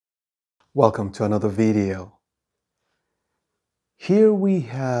Welcome to another video. Here we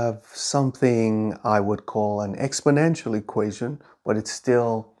have something I would call an exponential equation, but it's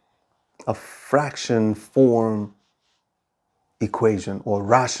still a fraction form equation or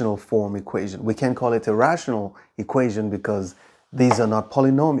rational form equation. We can call it a rational equation because these are not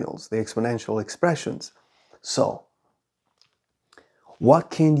polynomials, they're exponential expressions. So, what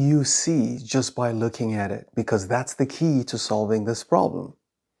can you see just by looking at it? Because that's the key to solving this problem.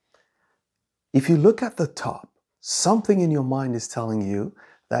 If you look at the top, something in your mind is telling you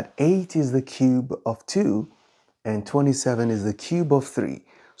that 8 is the cube of 2 and 27 is the cube of 3.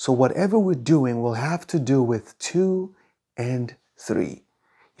 So whatever we're doing will have to do with 2 and 3.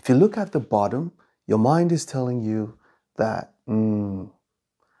 If you look at the bottom, your mind is telling you that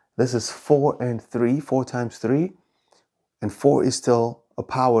this is 4 and 3, 4 times 3, and 4 is still a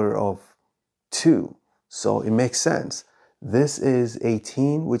power of 2. So it makes sense. This is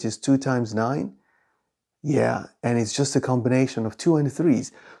 18, which is 2 times 9. Yeah, and it's just a combination of 2 and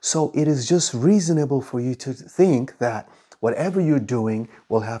 3's. So it is just reasonable for you to think that whatever you're doing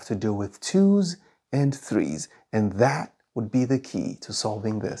will have to do with 2's and 3's. And that would be the key to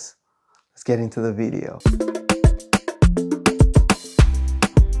solving this. Let's get into the video.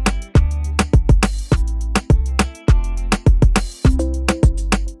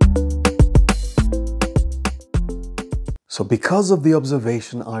 So because of the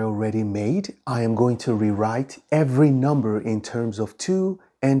observation I already made, I am going to rewrite every number in terms of 2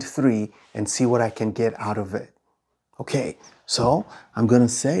 and 3 and see what I can get out of it. Okay, so I'm going to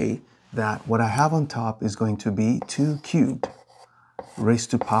say that what I have on top is going to be 2 cubed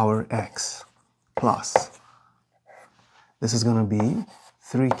raised to power x plus. This is going to be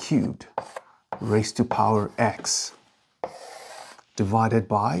 3 cubed raised to power x divided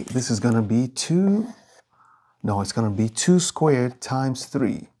by, this is going to be 2 squared times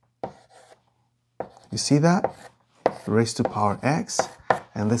 3. You see that? Raised to power x,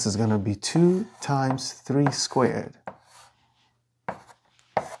 and this is going to be 2 times 3 squared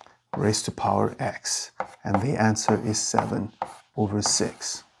raised to power x, and the answer is 7 over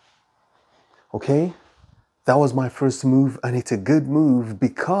 6. Okay, that was my first move, and it's a good move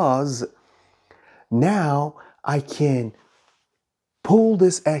because now I can pull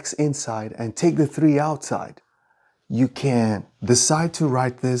this x inside and take the 3 outside. You can decide to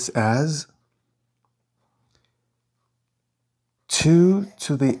write this as 2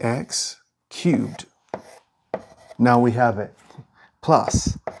 to the x cubed. Now we have it.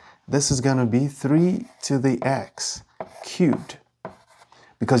 Plus, this is going to be 3 to the x cubed.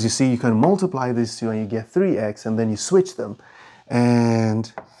 Because you see, you can multiply these two and you get 3x, and then you switch them. And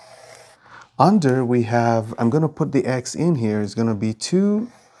under we have, I'm going to put the x in here, it's going to be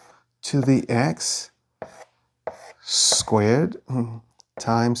 2 to the x squared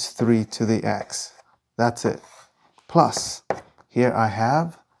times 3 to the x. That's it. Plus, here I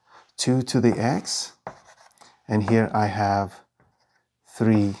have 2 to the x, and here I have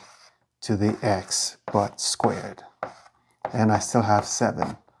 3 to the x, but squared. And I still have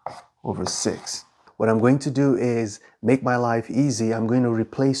 7 over 6. What I'm going to do is make my life easy. I'm going to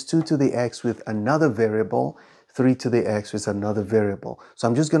replace 2 to the x with another variable, 3 to the x with another variable. So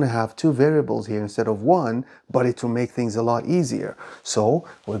I'm just going to have 2 variables here instead of 1, but it will make things a lot easier. So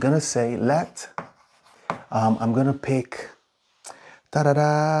we're going to say I'm going to pick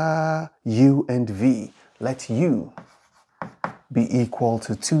u and v. Let u be equal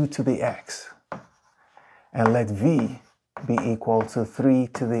to 2 to the x, and let v be equal to 3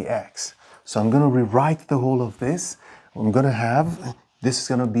 to the x. So I'm going to rewrite the whole of this. I'm going to have, this is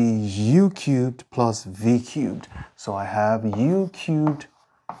going to be u cubed plus v cubed. So I have u cubed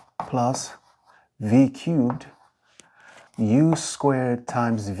plus v cubed, u squared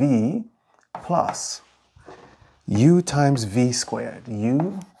times v plus u times v squared.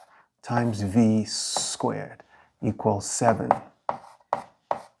 U times v squared equals 7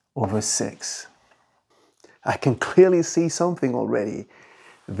 over 6. I can clearly see something already.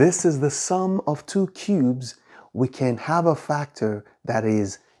 This is the sum of 2 cubes. We can have a factor that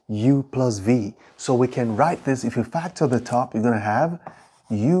is u plus v. So we can write this, if you factor the top, you're going to have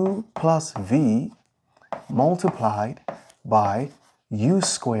u plus v multiplied by u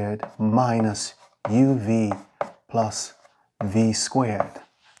squared minus uv plus v squared.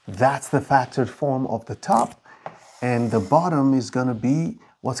 That's the factored form of the top. And the bottom is going to be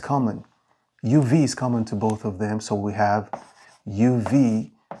what's common. uv is common to both of them. So we have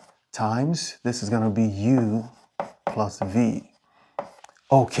uv times, this is going to be u plus v.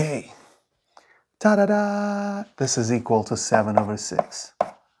 Okay. Ta-da-da! This is equal to 7 over 6.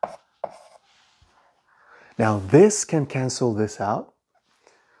 Now this can cancel this out.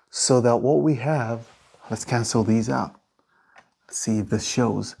 So that what we have, let's cancel these out. Let's see if this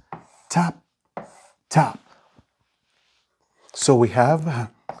shows. Tap, tap. So we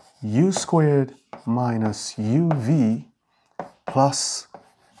have u squared minus uv plus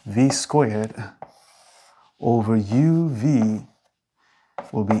v squared over uv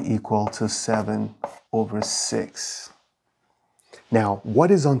will be equal to 7 over 6. Now,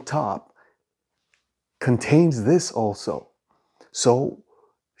 what is on top contains this also. So,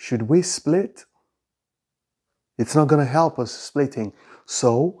 should we split? It's not going to help us splitting.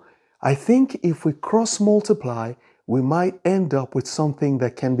 So, I think if we cross multiply, we might end up with something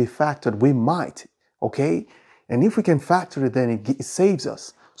that can be factored. We might, okay? And if we can factor it, then it saves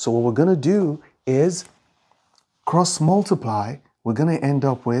us. So what we're going to do is cross multiply. We're going to end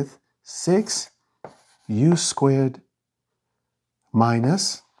up with 6u squared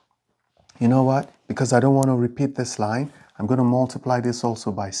minus, you know what? Because I don't want to repeat this line, I'm going to multiply this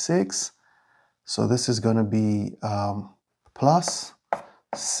also by 6. So this is going to be plus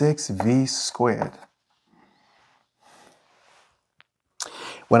 6v squared.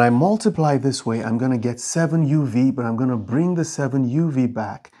 When I multiply this way, I'm going to get 7uv, but I'm going to bring the 7uv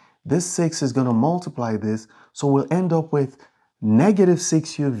back. This 6 is going to multiply this, so we'll end up with negative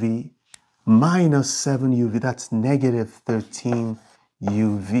 6uv minus 7uv. That's negative 13uv.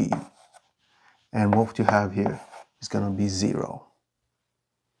 And what you have here is going to be 0.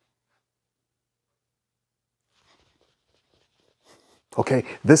 Okay,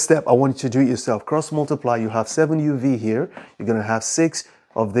 this step, I want you to do it yourself. Cross multiply, you have 7uv here. You're going to have 6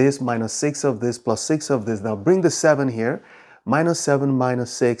 of this minus 6 of this plus 6 of this. Now bring the 7 here. Minus 7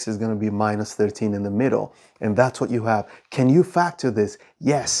 minus 6 is going to be minus 13 in the middle. And that's what you have. Can you factor this?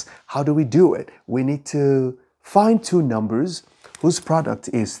 Yes. How do we do it? We need to find two numbers whose product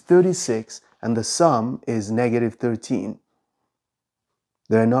is 36 and the sum is negative 13.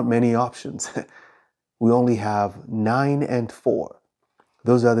 There are not many options. We only have 9 and 4.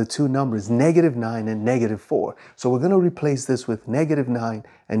 Those are the two numbers, negative 9 and negative 4. So we're going to replace this with negative 9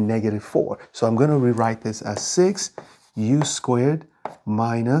 and negative 4. So I'm going to rewrite this as 6u squared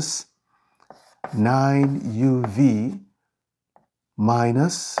minus 9uv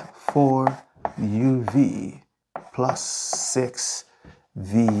minus 4uv plus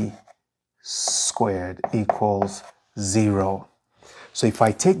 6v squared equals 0. So if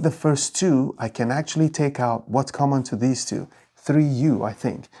I take the first two, I can actually take out what's common to these two. 3u, I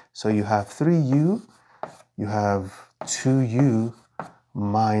think. So you have 3u, you have 2u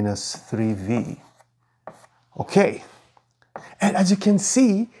minus 3v. Okay. And as you can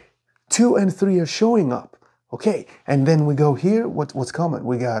see, 2 and 3 are showing up. Okay. And then we go here. What's common?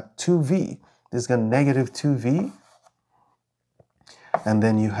 We got 2v. This is got negative 2v. And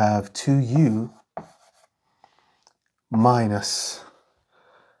then you have 2u minus,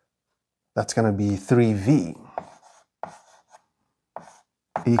 that's going to be 3v.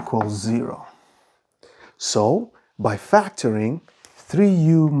 Equals 0. So by factoring,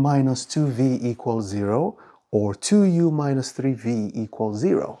 3u minus 2v equals 0 or 2u minus 3v equals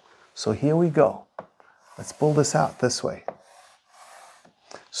 0. So here we go. Let's pull this out this way.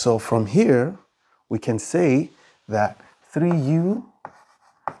 So from here, we can say that 3u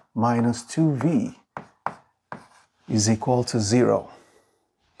minus 2v is equal to 0.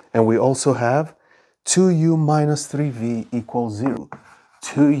 And we also have 2u minus 3v equals 0.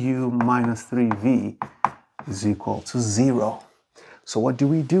 2u minus 3v is equal to 0. So what do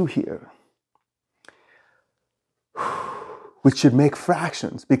we do here? We should make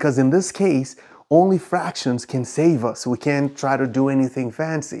fractions, because in this case, only fractions can save us. We can't try to do anything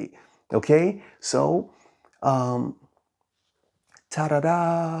fancy. Okay? So,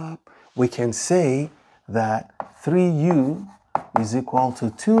 ta-da-da! We can say that 3u is equal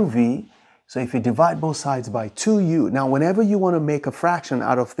to 2v. So if you divide both sides by 2u, now whenever you want to make a fraction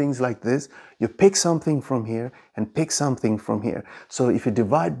out of things like this, you pick something from here and pick something from here. So if you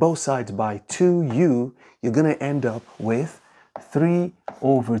divide both sides by 2u, you're going to end up with 3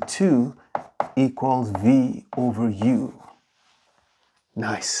 over 2 equals v over u.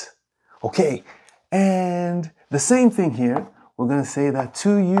 Nice. Okay, and the same thing here, we're going to say that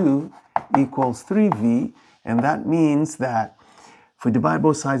 2u equals 3v, and that means that if we divide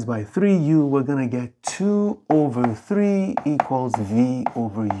both sides by 3u, we're going to get 2 over 3 equals v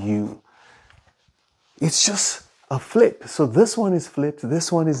over u. It's just a flip. So this one is flipped,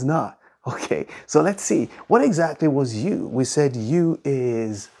 this one is not. Okay, so let's see. What exactly was u? We said u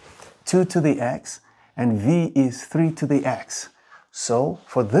is 2 to the x and v is 3 to the x. So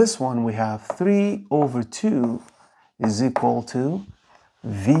for this one, we have 3 over 2 is equal to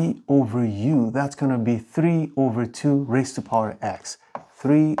v over u. That's going to be 3 over 2 raised to power x.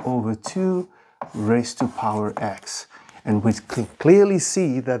 3 over 2 raised to power x. And we can clearly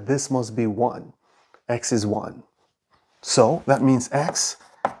see that this must be 1. X is 1. So that means x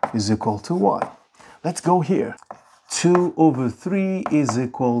is equal to 1. Let's go here. 2 over 3 is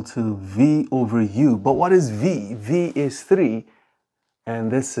equal to v over u. But what is v? V is 3,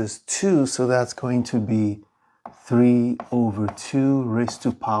 and this is 2, so that's going to be 3 over 2 raised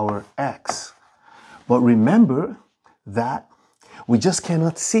to power x. But remember that we just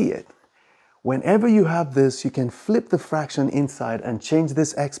cannot see it. Whenever you have this, you can flip the fraction inside and change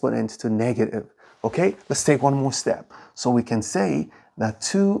this exponent to negative. Okay, let's take one more step. So we can say that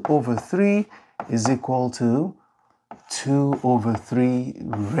 2 over 3 is equal to 2 over 3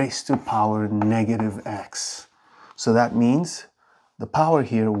 raised to power negative x. So that means the power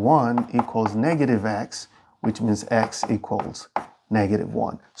here, 1 equals negative x, which means x equals negative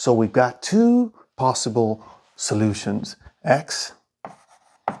 1. So we've got two possible solutions. X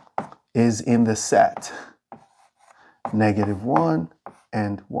is in the set negative 1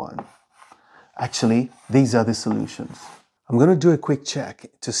 and 1. Actually, these are the solutions. I'm going to do a quick check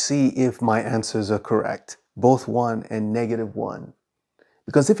to see if my answers are correct. Both 1 and negative 1.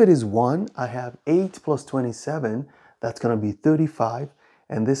 Because if it is 1, I have 8 plus 27, that's going to be 35.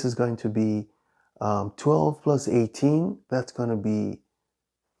 And this is going to be 12 plus 18, that's going to be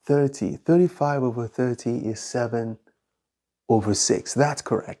 30. 35 over 30 is 7 over 6. That's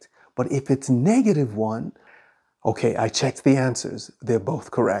correct. But if it's negative 1, okay, I checked the answers. They're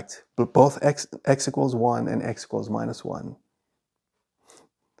both correct. But both x equals 1 and x equals minus 1.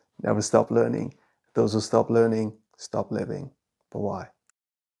 Never stop learning. Those who stop learning, stop living. But why?